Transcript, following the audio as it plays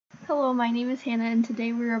Hello, my name is Hannah, and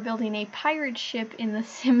today we are building a pirate ship in The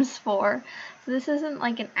Sims 4. So this isn't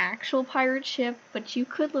like an actual pirate ship, but you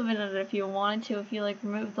could live in it if you wanted to, if you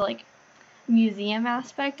remove the museum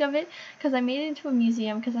aspect of it. Because I made it into a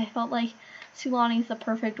museum because I felt like Sulani is the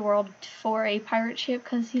perfect world for a pirate ship,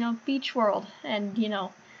 because beach world, and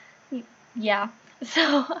yeah.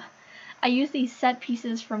 So I used these set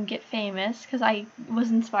pieces from Get Famous because I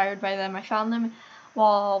was inspired by them. I found them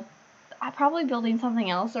while I'm probably building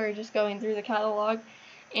something else or just going through the catalog,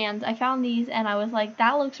 and I found these and I was like,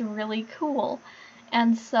 that looks really cool.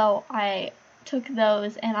 And so I took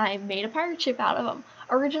those and I made a pirate ship out of them.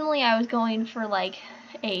 Originally I was going for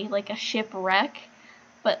a shipwreck,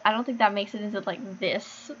 but I don't think that makes it into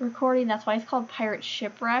this recording. That's why it's called Pirate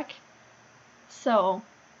Shipwreck. So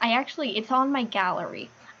it's on my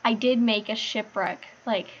gallery. I did make a shipwreck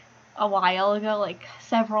a while ago,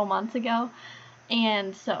 several months ago,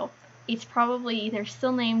 and so it's probably either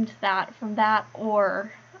still named that from that,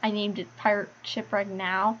 or I named it Pirate Shipwreck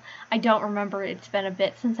now. I don't remember, it's been a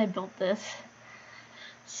bit since I built this.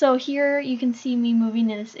 So here you can see me moving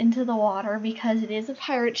this into the water because it is a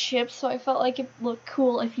pirate ship, so I felt like it looked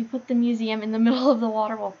cool if you put the museum in the middle of the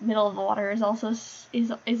water. Well, middle of the water is also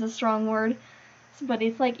is a strong word, but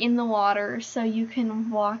it's in the water, so you can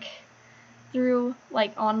walk through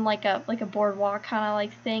on a boardwalk kind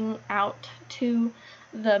of thing out to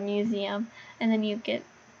the museum, and then you get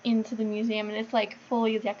into the museum and it's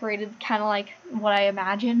fully decorated, kind of what I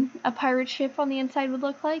imagine a pirate ship on the inside would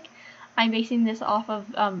look like. I'm basing this off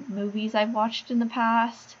of movies I've watched in the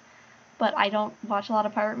past, but I don't watch a lot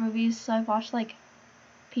of pirate movies, so I've watched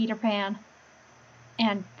Peter Pan,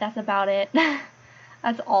 and that's about it.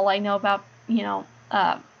 That's all I know about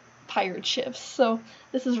pirate ships. So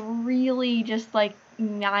this is really just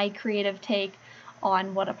my creative take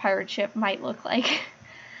on what a pirate ship might look like.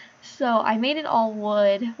 So I made it all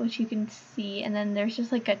wood, which you can see, and then there's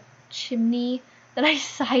just a chimney that I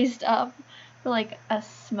sized up for a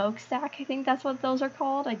smokestack. I think that's what those are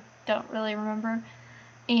called. I don't really remember.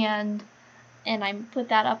 And I put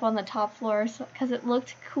that up on the top floor because it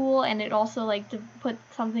looked cool, and it also to put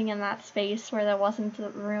something in that space where there wasn't the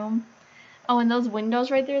room. Oh, and those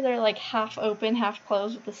windows right there, they're half open, half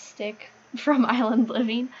closed with a stick from Island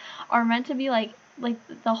Living, are meant to be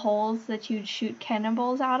the holes that you'd shoot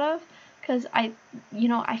cannonballs out of, because I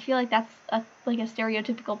feel like that's a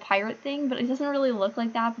stereotypical pirate thing, but it doesn't really look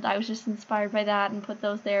like that, but I was just inspired by that and put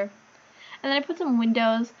those there. And then I put some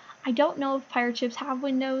windows. I don't know if pirate ships have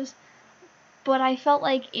windows, but I felt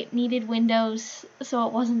like it needed windows so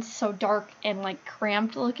it wasn't so dark and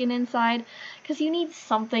cramped looking inside, because you need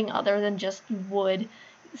something other than just wood.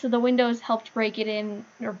 So the windows helped break it in,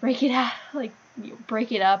 or break it out,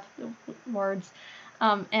 break it up, words.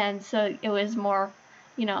 And so it was more,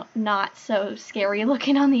 not so scary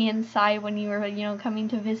looking on the inside when you were, coming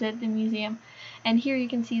to visit the museum. And here you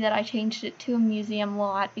can see that I changed it to a museum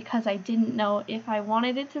lot because I didn't know if I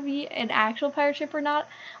wanted it to be an actual pirate ship or not.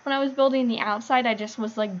 When I was building the outside, I just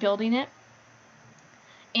was building it.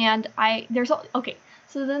 And okay,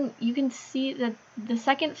 so then you can see that the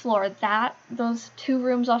second floor, those two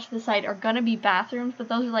rooms off to the side are gonna be bathrooms, but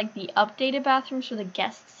those are the updated bathrooms for the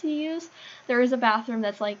guests to use. There is a bathroom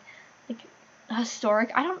that's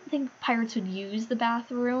historic. I don't think pirates would use the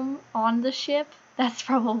bathroom on the ship. That's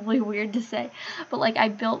probably weird to say, but I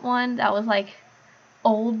built one that was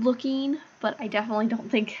old looking, but I definitely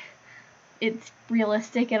don't think it's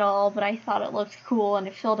realistic at all, but I thought it looked cool, and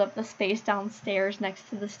it filled up the space downstairs next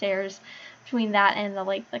to the stairs between that and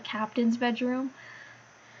the captain's bedroom.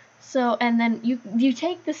 So, and then you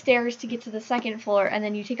take the stairs to get to the second floor, and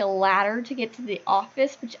then you take a ladder to get to the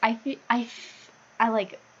office, which I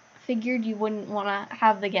figured you wouldn't want to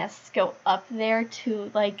have the guests go up there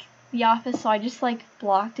to the office, so I just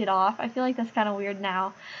blocked it off. I feel like that's kind of weird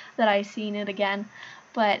now that I've seen it again,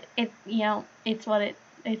 but it's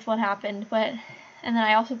what happened. But and then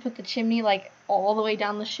I also put the chimney all the way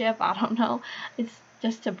down the ship. I don't know, it's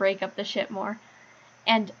just to break up the ship more.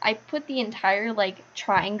 And I put the entire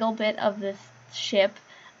triangle bit of this ship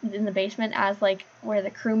in the basement as where the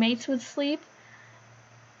crewmates would sleep.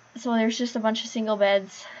 So there's just a bunch of single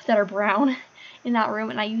beds that are brown in that room,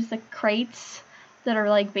 and I use the crates that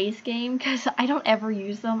are base game because I don't ever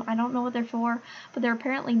use them. I don't know what they're for, but they're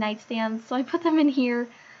apparently nightstands, so I put them in here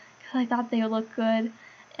because I thought they would look good.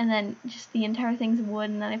 And then just the entire thing's wood,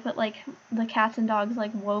 and then I put the cats and dogs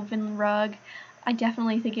woven rug. I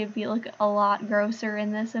definitely think it'd be a lot grosser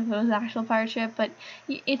in this if it was an actual pirate ship, but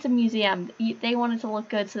it's a museum. They want it to look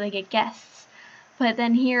good so they get guests. But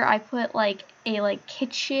then here I put a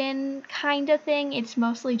kitchen kind of thing. It's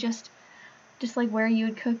mostly just where you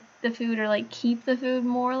would cook the food or like keep the food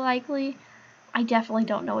more likely. I definitely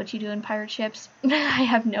don't know what you do in pirate ships. I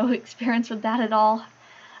have no experience with that at all.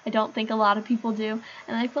 I don't think a lot of people do.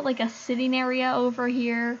 And I put like a sitting area over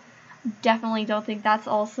here. Definitely don't think that's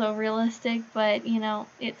also realistic, but you know,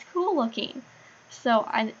 it's cool looking. So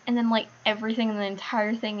and then like everything in the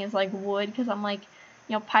entire thing is like wood, because I'm like,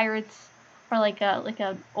 you know, pirates are like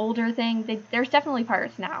a older thing. There's definitely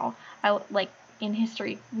pirates now. I like in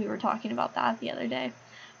history we were talking about that the other day.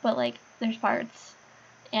 But like there's pirates,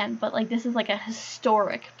 but like this is like a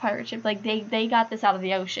historic pirate ship. Like they got this out of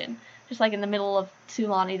the ocean. Just like in the middle of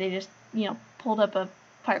Sulani, they just, you know, pulled up a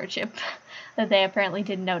pirate ship that they apparently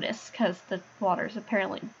didn't notice because the water's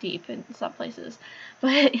apparently deep in some places.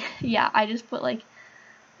 But yeah, I just put like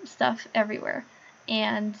stuff everywhere.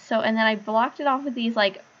 And then I blocked it off with these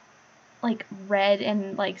like red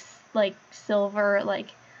and like silver like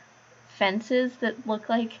fences that look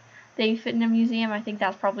like they fit in a museum. I think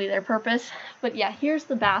that's probably their purpose. But yeah, here's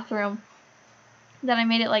the bathroom. That I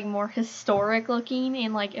made it like more historic looking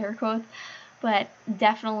in like air quotes, but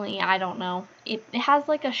definitely I don't know. It has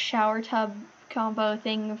like a shower tub combo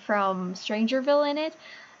thing from Strangerville in it.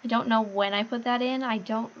 I don't know when I put that in. I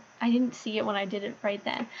didn't see it when I did it right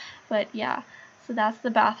then. But yeah, so that's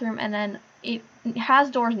the bathroom, and then it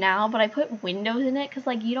has doors now, but I put windows in it because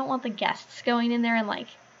like you don't want the guests going in there and like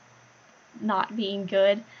not being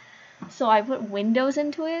good. So I put windows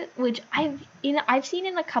into it, which I've seen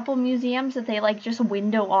in a couple museums that they like just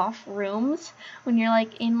window off rooms when you're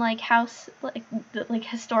like in like house like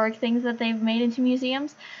historic things that they've made into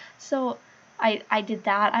museums. So I did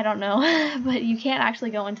that. I don't know, but you can't actually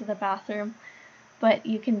go into the bathroom, but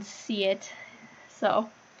you can see it. So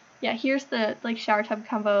yeah, here's the like shower tub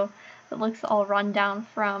combo that looks all run down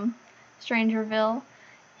from Strangerville,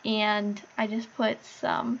 and I just put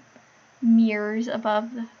some mirrors above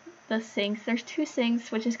the sinks. There's 2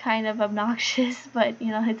 sinks, which is kind of obnoxious, but you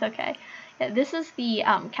know, it's okay. Yeah, this is the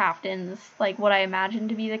captain's, like what I imagine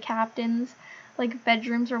to be the captain's like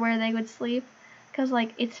bedrooms or where they would sleep, because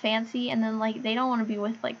like it's fancy, and then like they don't want to be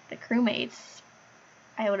with like the crewmates,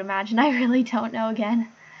 I would imagine. I really don't know again,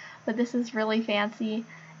 but this is really fancy,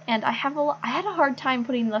 and I had a hard time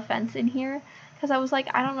putting the fence in here because I was like,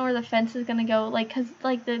 I don't know where the fence is gonna go, like, cause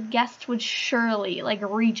like the guests would surely like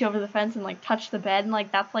reach over the fence and like touch the bed, and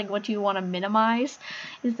like that's like what you want to minimize,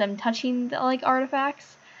 is them touching the like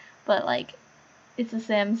artifacts. But like it's a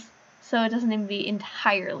Sims, so it doesn't even be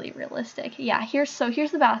entirely realistic. Yeah, here's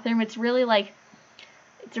the bathroom. It's really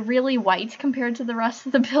white compared to the rest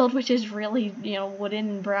of the build, which is really, you know, wooden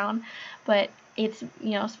and brown, but it's,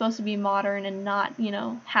 you know, supposed to be modern and not, you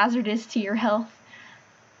know, hazardous to your health.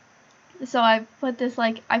 So I put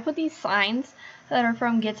these signs that are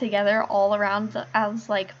from Get Together all around as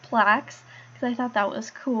like plaques, because I thought that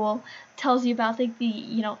was cool. It tells you about like the,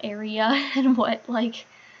 you know, area and what, like,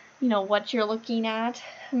 you know, what you're looking at.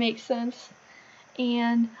 Makes sense.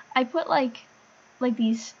 And I put like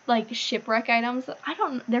these like shipwreck items.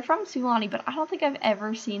 They're from Sulani, but I don't think I've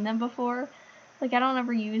ever seen them before. Like I don't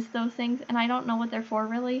ever use those things, and I don't know what they're for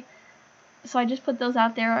really. So I just put those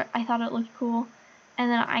out there. I thought it looked cool. And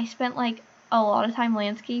then I spent like a lot of time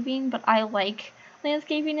landscaping, but I like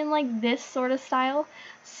landscaping in like this sort of style,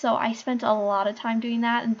 so I spent a lot of time doing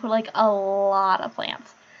that and put like a lot of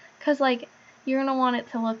plants, cause like you're gonna want it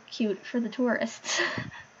to look cute for the tourists.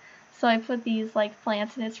 So I put these like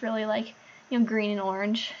plants, and it's really like, you know, green and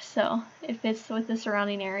orange, so it fits with the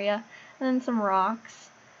surrounding area, and then some rocks.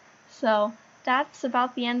 So that's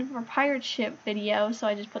about the end of our pirate ship video, so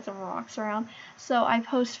I just put some rocks around. So I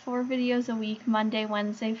post 4 videos a week, Monday,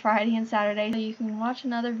 Wednesday, Friday, and Saturday, so you can watch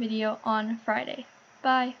another video on Friday.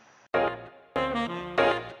 Bye!